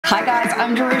Hi guys,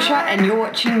 I'm Jerusha and you're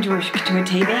watching Jerusha Couture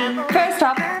TV. First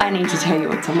up, I need to tell you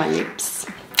what's on my lips.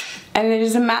 And it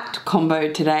is a matte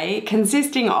combo today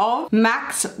consisting of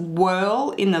MAC's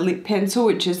Whirl in the lip pencil,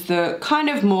 which is the kind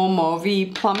of more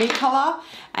mauvey plummy colour.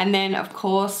 And then of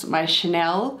course my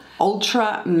Chanel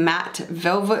Ultra Matte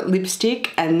Velvet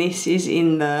Lipstick, and this is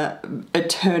in the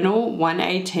Eternal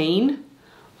 118.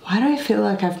 Why do I feel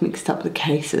like I've mixed up the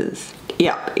cases?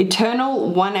 Yep, Eternal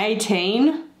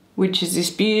 118, which is this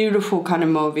beautiful kind of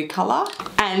mauvey colour.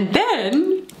 And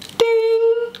then,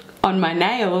 ding, on my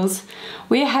nails,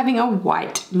 we are having a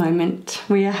white moment.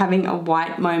 We are having a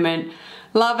white moment.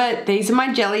 Love it. These are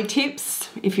my jelly tips.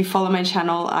 If you follow my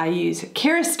channel, I use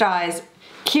Kira Sky's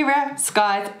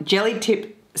jelly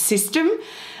tip system,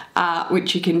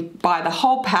 which you can buy the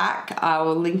whole pack. I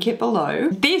will link it below.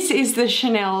 This is the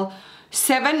Chanel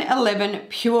 711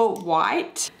 Pure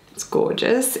White. It's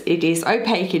gorgeous. It is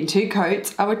opaque in 2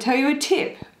 coats. I will tell you a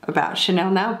tip about Chanel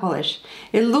nail polish.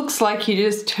 It looks like you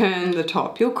just turn the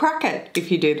top. You'll crack it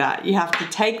if you do that. You have to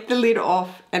take the lid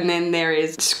off and then there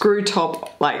is screw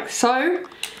top like so,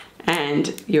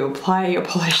 and you apply your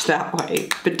polish that way.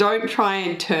 But don't try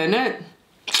and turn it.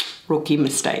 Rookie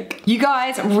mistake. You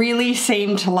guys really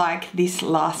seemed to like this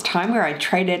last time where I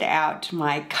traded out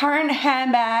my current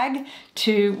handbag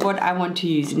to what I want to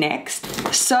use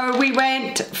next. So we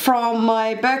went from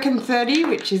my Birkin 30,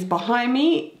 which is behind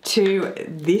me, to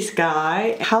this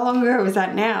guy. How long ago was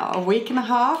that now? A week and a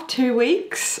half? 2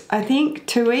 weeks? I think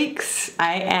 2 weeks.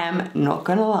 I am not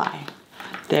gonna lie.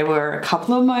 There were a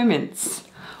couple of moments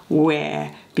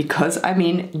where, because I'm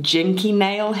in janky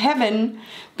nail heaven,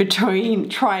 between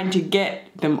trying to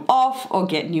get them off or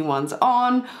get new ones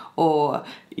on, or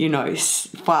you know,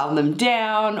 file them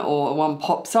down, or one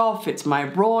pops off, it's my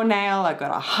raw nail, I got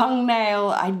a hung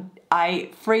nail. I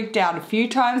freaked out a few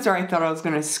times where I thought I was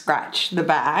gonna scratch the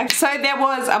bag. So there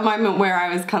was a moment where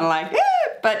I was kind of like, eh,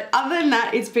 but other than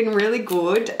that, it's been really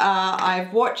good.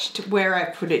 I've watched where I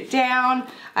put it down.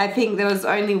 I think there was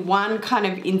only one kind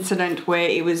of incident where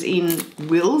it was in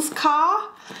Will's car,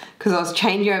 because I was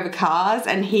changing over cars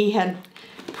and he had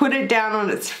put it down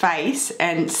on its face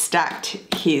and stacked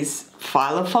his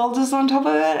filer folders on top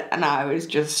of it, and I was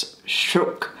just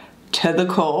shook to the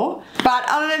core. But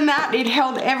other than that, it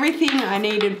held everything I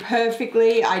needed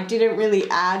perfectly. I didn't really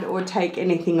add or take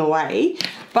anything away.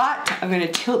 But I'm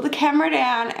gonna tilt the camera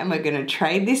down and we're gonna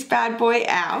trade this bad boy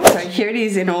out. So here it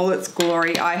is in all its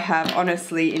glory. I have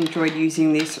honestly enjoyed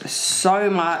using this so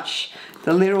much.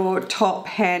 The little top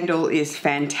handle is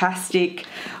fantastic.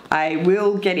 I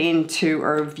will get into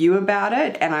a review about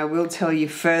it and I will tell you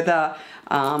further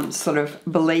sort of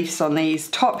beliefs on these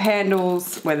top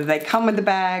handles, whether they come with the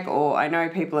bag or I know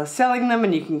people are selling them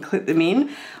and you can clip them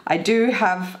in. I do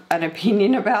have an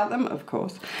opinion about them, of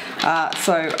course.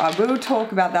 So I will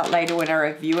talk about that later when I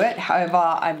review it. However,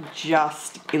 I'm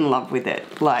just in love with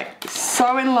it. Like,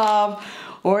 so in love.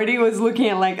 Already was looking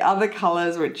at like other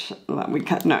colors, which we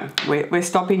can't, no, we're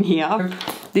stopping here.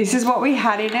 This is what we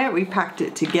had in it. We packed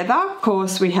it together. Of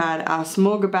course, we had our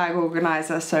smorgasbord bag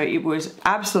organizer, so it was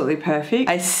absolutely perfect.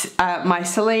 My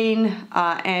Celine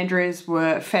Andrews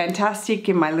were fantastic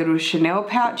in my little Chanel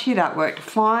pouchy. That worked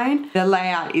fine. The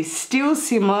layout is still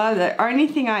similar. The only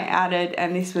thing I added,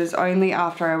 and this was only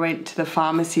after I went to the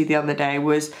pharmacy the other day,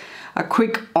 was a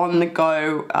quick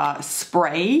on-the-go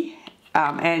spray.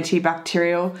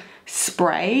 Antibacterial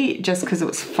spray, just because it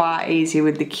was far easier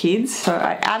with the kids, so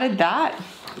I added that.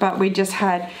 But we just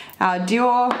had our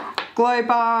Dior Glow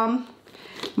Balm,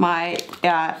 my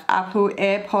Apple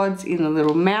AirPods in the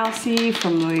little mousey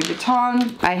from Louis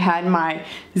Vuitton. I had my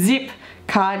zip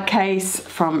card case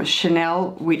from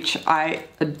Chanel, which I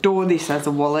adore this as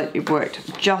a wallet. It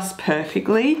worked just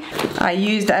perfectly. I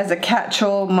used as a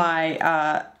catch-all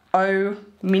my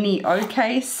mini O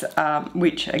case,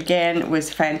 which again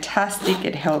was fantastic.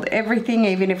 It held everything,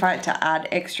 even if I had to add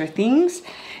extra things,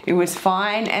 it was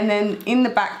fine. And then in the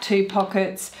back 2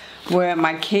 pockets were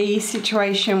my key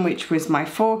situation, which was my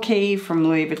 4 key from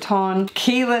Louis Vuitton,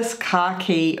 keyless car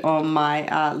key on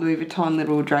my Louis Vuitton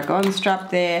little dragon strap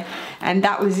there, and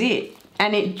that was it.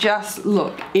 And it just,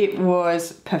 look, it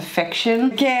was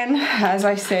perfection. Again, as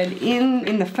I said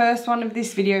in the first one of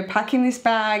this video, packing this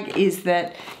bag, is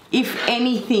that if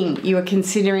anything you are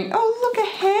considering, oh look, a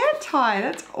hair tie,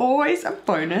 that's always a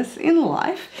bonus in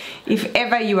life. If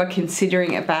ever you are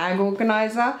considering a bag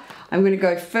organizer, I'm going to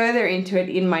go further into it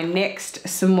in my next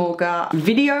smorgasbord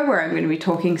video where I'm going to be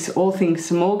talking all things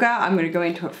smorgasbord. I'm going to go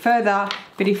into it further,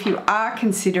 but if you are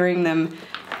considering them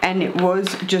and it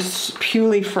was just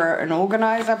purely for an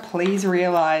organizer, please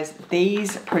realize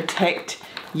these protect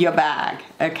your bag,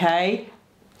 okay?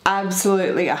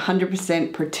 absolutely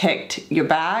 100% protect your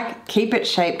bag. Keep it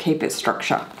shape, keep it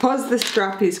structure. Because the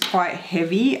strap is quite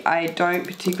heavy, I don't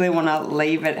particularly want to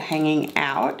leave it hanging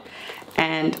out,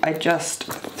 and I just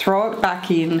throw it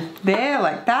back in there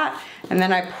like that, and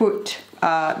then I put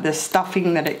the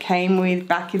stuffing that it came with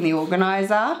back in the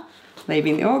organizer,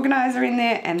 leaving the organizer in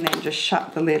there, and then just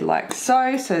shut the lid like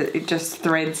so it just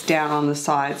threads down on the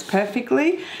sides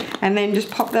perfectly, and then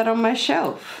just pop that on my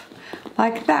shelf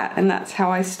like that, and that's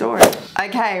how I store it.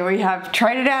 Okay, we have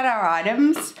traded out our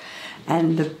items,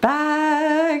 and the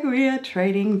bag we are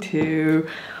trading to.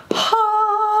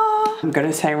 I'm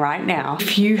gonna say right now,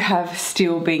 if you have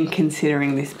still been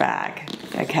considering this bag,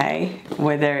 okay,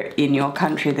 whether in your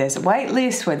country there's a wait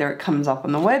list, whether it comes up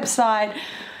on the website,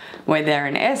 whether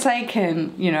an SA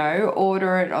can, you know,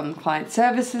 order it on client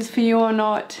services for you or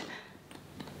not,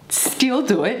 still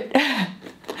do it.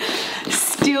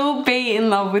 Still be in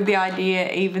love with the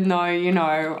idea, even though, you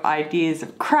know, ideas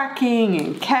of cracking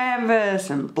and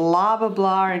canvas and blah blah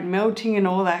blah and melting and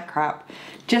all that crap,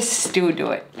 just still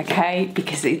do it, okay?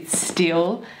 Because it's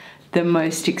still the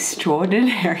most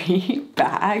extraordinary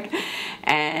bag,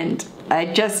 and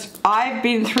I've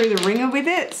been through the ringer with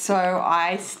it, so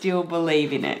I still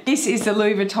believe in it. This is the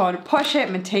Louis Vuitton Pochette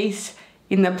Métis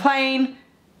in the plain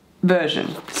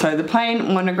version. So the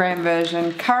plain monogram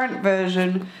version, current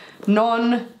version,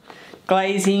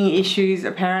 non-glazing issues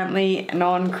apparently,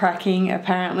 non-cracking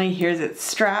apparently. Here's its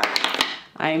strap.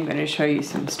 I am going to show you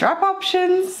some strap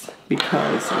options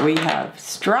because we have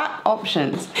strap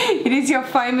options. It is your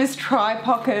famous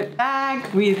tri-pocket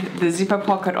bag with the zipper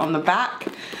pocket on the back.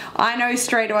 I know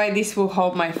straight away this will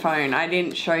hold my phone. I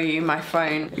didn't show you my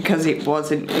phone because it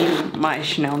wasn't in my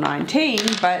Chanel 19,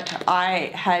 but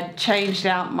I had changed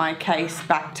out my case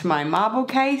back to my marble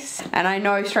case, and I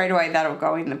know straight away that'll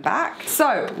go in the back.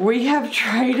 So we have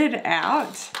traded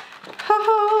out.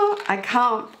 I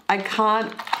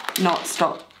can't not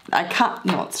stop. I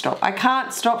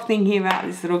can't stop thinking about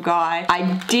this little guy.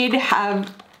 I did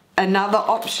have another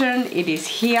option. It is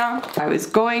here. I was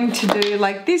going to do,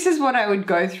 like, this is what I would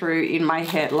go through in my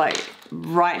head, like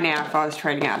right now if I was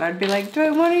trading out. I'd be like, do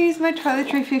I want to use my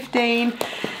toiletry 15?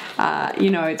 You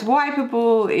know, it's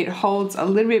wipeable. It holds a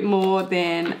little bit more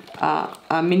than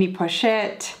a mini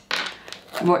pochette.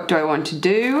 What do I want to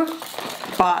do?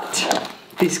 But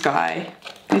this guy,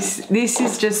 this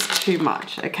is just too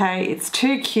much, okay? It's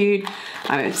too cute.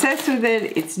 I'm obsessed with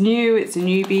it. It's new, it's a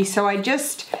newbie. So I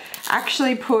just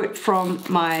actually put from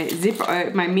my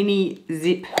my mini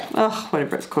zip,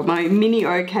 whatever it's called, my mini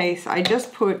O case, I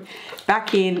just put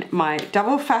back in my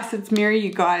double facets mirror.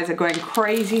 You guys are going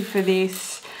crazy for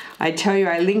this. I tell you,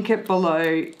 I link it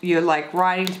below. You're like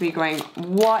writing to me going,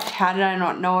 what? How did I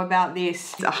not know about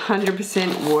this? It's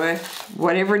 100% worth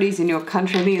whatever it is in your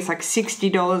country. I think it's like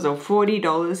 $60 or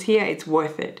 $40 here. It's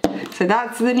worth it. So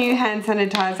that's the new hand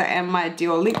sanitizer and my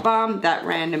Dior lip balm. That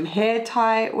random hair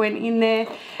tie went in there.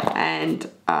 And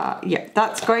yeah,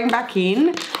 that's going back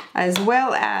in, as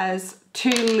well as two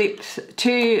lip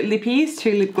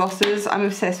glosses. I'm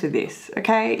obsessed with this,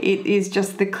 okay? It is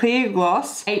just the clear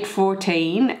gloss,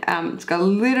 814. It's got a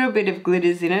little bit of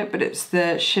glitters in it, but it's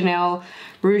the Chanel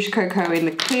Rouge Coco in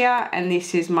the clear, and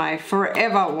this is my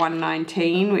Forever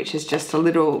 119, which is just a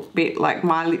little bit like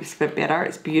my lips but better.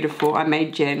 It's beautiful. I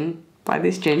made Jen buy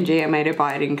this, Gen G. I made her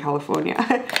buy it in California.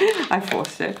 I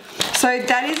forced her. So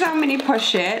that is our mini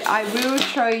pochette. I will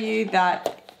show you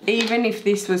that even if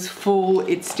this was full,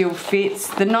 it still fits.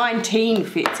 The 19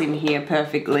 fits in here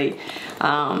perfectly.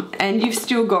 And you've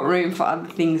still got room for other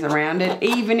things around it,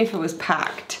 even if it was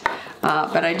packed.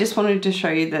 But I just wanted to show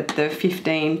you that the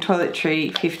 15,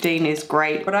 toiletry 15 is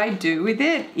great. What I do with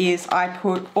it is I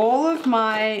put all of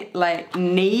my like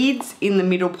needs in the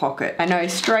middle pocket. I know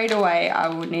straight away I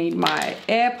will need my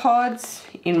AirPods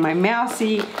in my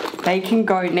mousey. They can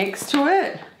go next to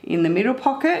it in the middle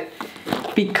pocket,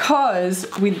 because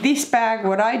with this bag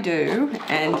what I do,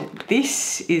 and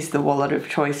this is the wallet of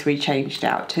choice we changed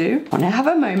out to. I want to have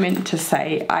a moment to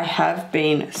say I have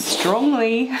been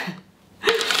strongly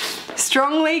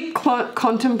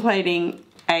contemplating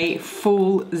a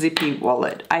full zippy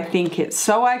wallet. I think it's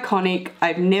so iconic.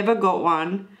 I've never got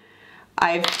one.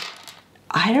 I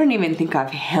don't even think I've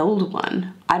held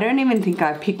one. I don't even think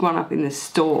I picked one up in the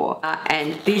store.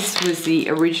 And this was the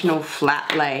original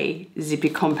flat lay zippy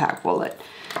compact wallet.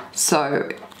 So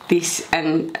this,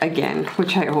 and again,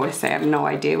 which I always say, I have no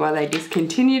idea why they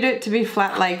discontinued it to be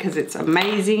flat lay, because it's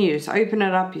amazing. You just open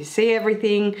it up, you see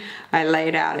everything. I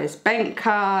laid out as bank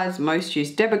cards, most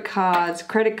use debit cards,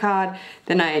 credit card.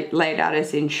 Then I laid out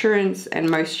as insurance, and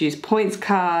most use points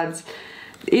cards.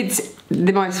 it's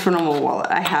the most phenomenal wallet.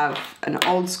 I have an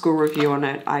old school review on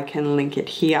it. I can link it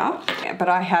here. But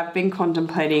I have been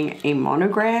contemplating a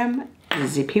monogram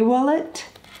zippy wallet.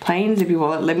 Plain zippy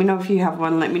wallet. Let me know if you have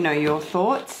one. Let me know your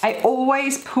thoughts. I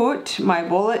always put my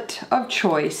wallet of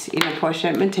choice in a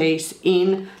Pochette Métis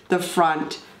in the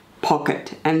front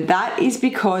pocket, and that is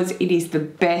because it is the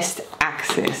best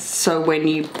access. So when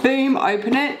you boom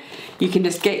open it, you can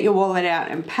just get your wallet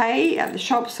out and pay at the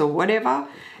shops or whatever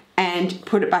and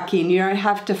put it back in. You don't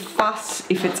have to fuss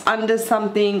if it's under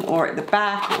something or at the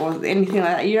back or anything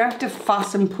like that. You don't have to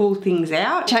fuss and pull things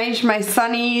out. Changed my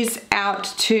sunnies out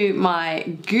to my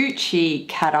Gucci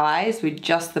cat eyes with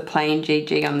just the plain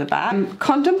GG on the back. I'm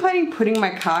contemplating putting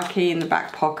my car key in the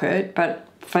back pocket, but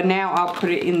for now I'll put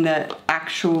it in the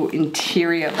actual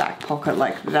interior back pocket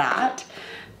like that.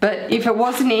 But if it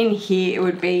wasn't in here, it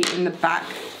would be in the back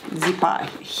zipper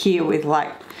here with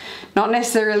like, not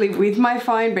necessarily with my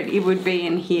phone, but it would be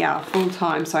in here full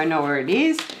time so I know where it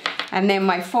is. And then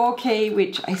my 4 key,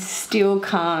 which I still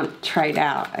can't trade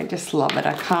out. I just love it.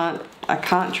 I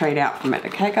can't trade out from it,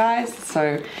 okay guys?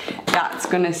 So that's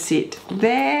gonna sit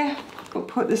there. We'll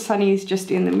put the sunnies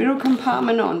just in the middle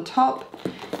compartment on top.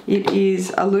 It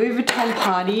is a Louis Vuitton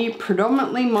party,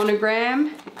 predominantly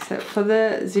monogram, except for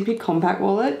the zippy compact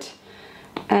wallet.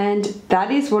 And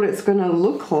that is what it's gonna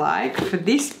look like for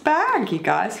this bag, you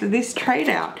guys, for this trade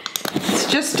out. It's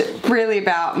just really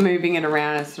about moving it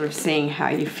around and sort of seeing how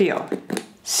you feel.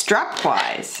 Strap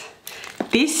wise,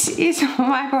 this is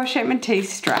my Pochette Métis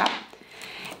strap.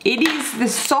 It is the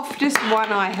softest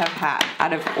one I have had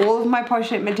out of all of my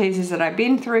Pochette Métises that I've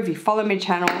been through. If you follow my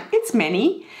channel, it's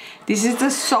many. This is the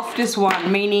softest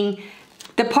one, meaning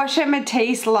the Pochette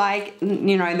Métis, like,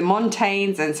 you know, the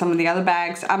Montaignes and some of the other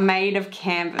bags are made of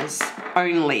canvas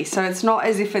only. So it's not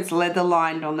as if it's leather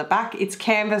lined on the back, it's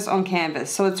canvas on canvas.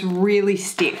 So it's really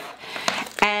stiff.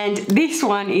 And this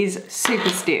one is super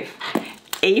stiff.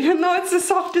 Even though it's the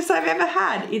softest I've ever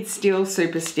had, it's still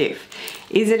super stiff.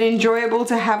 Is it enjoyable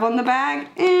to have on the bag?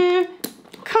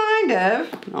 Kind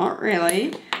of, not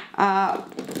really.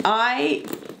 I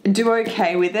do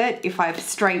okay with it if I've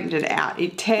straightened it out.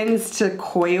 It tends to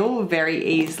coil very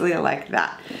easily like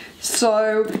that.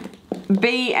 So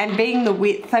being the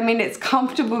width, I mean, it's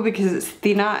comfortable because it's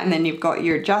thinner and then you've got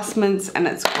your adjustments and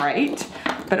it's great.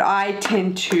 But I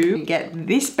tend to get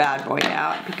this bad boy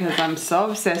out because I'm so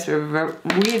obsessed with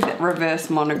reverse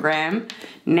monogram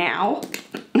now.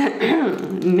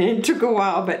 It took a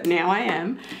while, but now I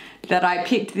am. That I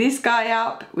picked this guy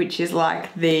up, which is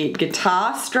like the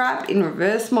guitar strap in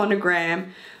reverse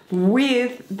monogram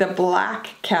with the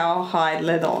black cowhide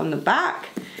leather on the back,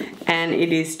 and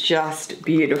it is just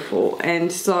beautiful.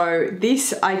 And so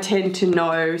this, I tend to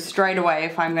know straight away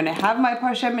if I'm gonna have my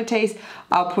Pochette Métis,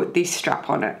 I'll put this strap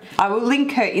on it. I will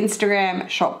link her Instagram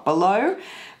shop below,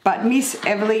 but Miss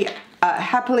Everly,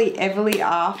 Happily Everly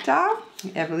After,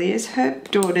 Everly is her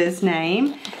daughter's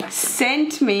name,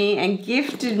 sent me and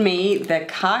gifted me the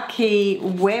khaki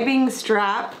webbing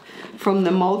strap from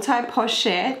the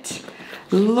multi-pochette.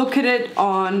 Look at it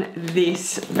on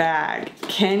this bag.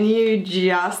 Can you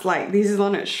just, like, this is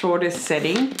on its shortest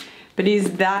setting, but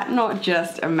is that not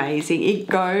just amazing? It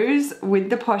goes with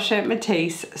the Pochette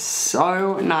Métis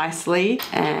so nicely,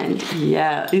 and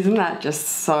yeah, isn't that just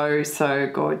so, so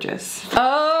gorgeous?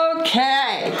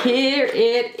 Okay, here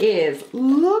it is.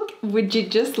 Look, would you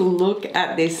just look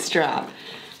at this strap?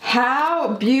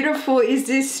 How beautiful is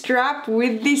this strap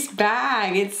with this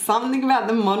bag? It's something about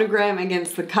the monogram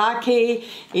against the khaki.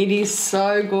 It is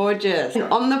so gorgeous. And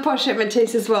on the Pochette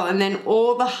Métis as well, and then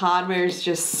all the hardware is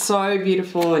just so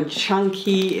beautiful and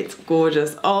chunky. It's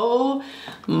gorgeous. Oh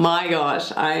my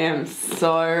gosh, I am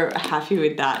so happy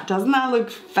with that. Doesn't that look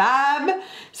fab?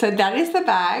 So that is the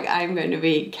bag I'm going to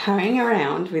be carrying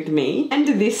around with me. And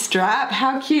this strap,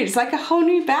 how cute. It's like a whole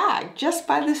new bag just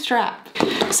by the strap.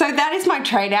 So that is my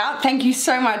trade out. Thank you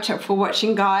so much for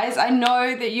watching, guys. I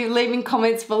know that you're leaving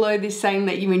comments below this saying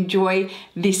that you enjoy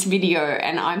this video,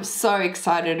 and I'm so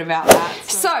excited about that.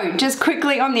 So just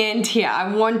quickly on the end here,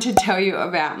 I want to tell you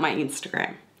about my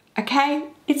Instagram. Okay,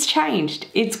 it's changed.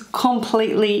 It's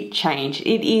completely changed.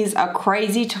 It is a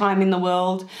crazy time in the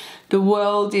world. The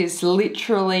world is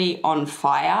literally on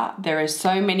fire. There are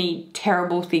so many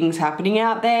terrible things happening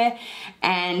out there,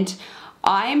 and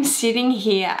I'm sitting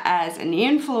here as an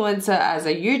influencer, as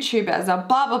a YouTuber, as a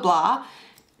blah, blah, blah,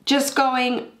 just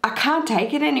going, I can't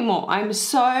take it anymore. I'm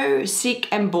so sick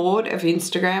and bored of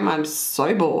Instagram. I'm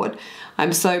so bored.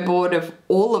 I'm so bored of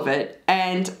all of it.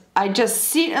 And I just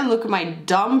sit and look at my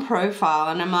dumb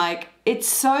profile and I'm like, it's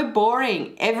so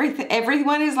boring.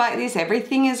 Everyone is like this,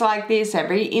 everything is like this,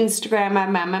 every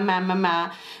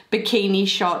Instagrammer, bikini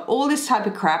shot, all this type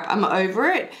of crap. I'm over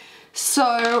it.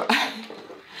 So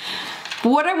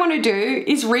what I want to do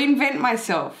is reinvent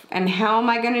myself. And how am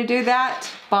I going to do that?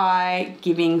 By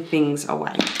giving things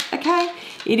away. Okay?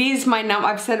 It is my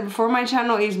I've said it before on my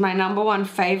channel, is my #1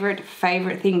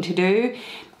 favorite thing to do,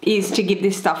 is to give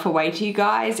this stuff away to you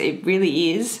guys. It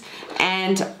really is.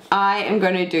 And I am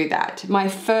going to do that. My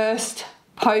first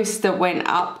post that went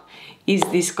up is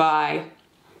this guy,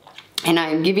 and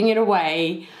I'm giving it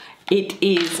away. It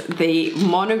is the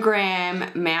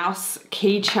monogram mouse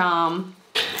key charm.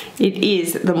 It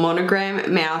is the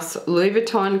monogram mouse Louis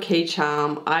Vuitton key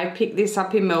charm. I picked this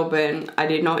up in Melbourne. I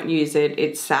did not use it.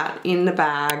 It sat in the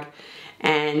bag,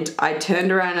 and I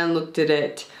turned around and looked at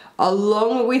it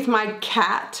along with my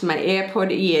cat, my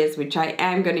AirPod ears, which I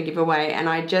am going to give away. And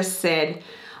I just said,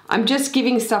 I'm just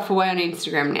giving stuff away on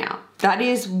Instagram now. That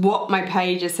is what my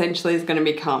page essentially is going to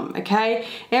become, okay?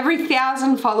 Every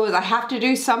 1,000 followers, I have to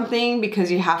do something,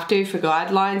 because you have to for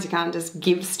guidelines. You can't just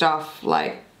give stuff.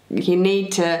 Like, you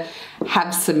need to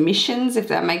have submissions, if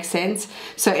that makes sense.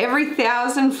 So every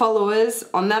 1,000 followers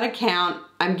on that account,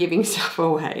 I'm giving stuff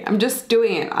away. I'm just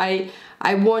doing it.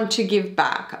 I want to give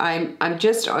back. I'm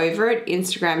just over it.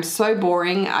 Instagram's so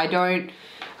boring. I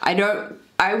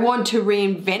want to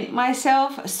reinvent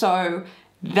myself. So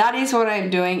that is what I'm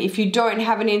doing. If you don't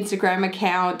have an Instagram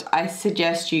account, I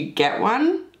suggest you get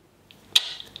one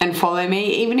and follow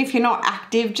me. Even if you're not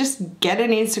active, just get an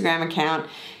Instagram account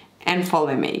and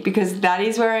follow me, because that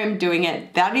is where I'm doing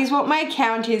it. That is what my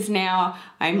account is now.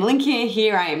 I'm linking it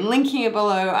here. I am linking it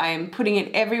below. I am putting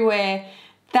it everywhere.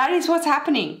 That is what's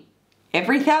happening.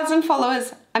 Every 1,000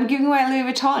 followers, I'm giving away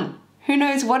Louis Vuitton. Who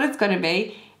knows what it's going to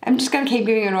be? I'm just going to keep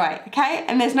giving it away, okay?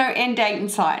 And there's no end date in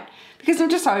sight, because I'm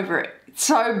just over it. It's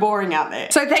so boring out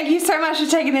there. So thank you so much for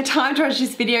taking the time to watch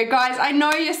this video, guys. I know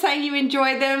you're saying you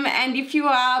enjoyed them, and if you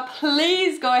are,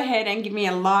 please go ahead and give me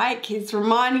a like. It's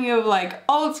reminding you of like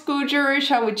old school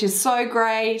Jerusha, which is so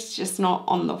great, it's just not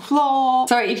on the floor.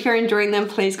 So if you're enjoying them,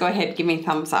 please go ahead and give me a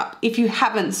thumbs up. If you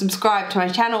haven't subscribed to my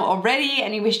channel already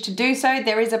and you wish to do so,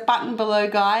 there is a button below,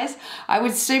 guys. I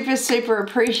would super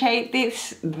appreciate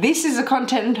this. This is the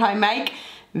content I make.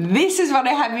 This is what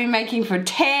I have been making for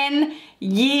 10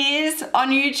 years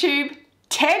on YouTube.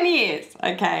 10 years,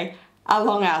 okay? A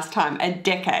long ass time, a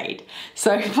decade.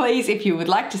 So please, if you would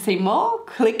like to see more,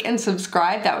 click and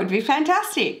subscribe. That would be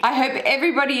fantastic. I hope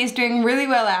everybody is doing really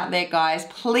well out there, guys.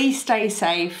 Please stay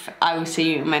safe. I will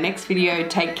see you in my next video.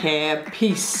 Take care.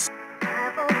 Peace.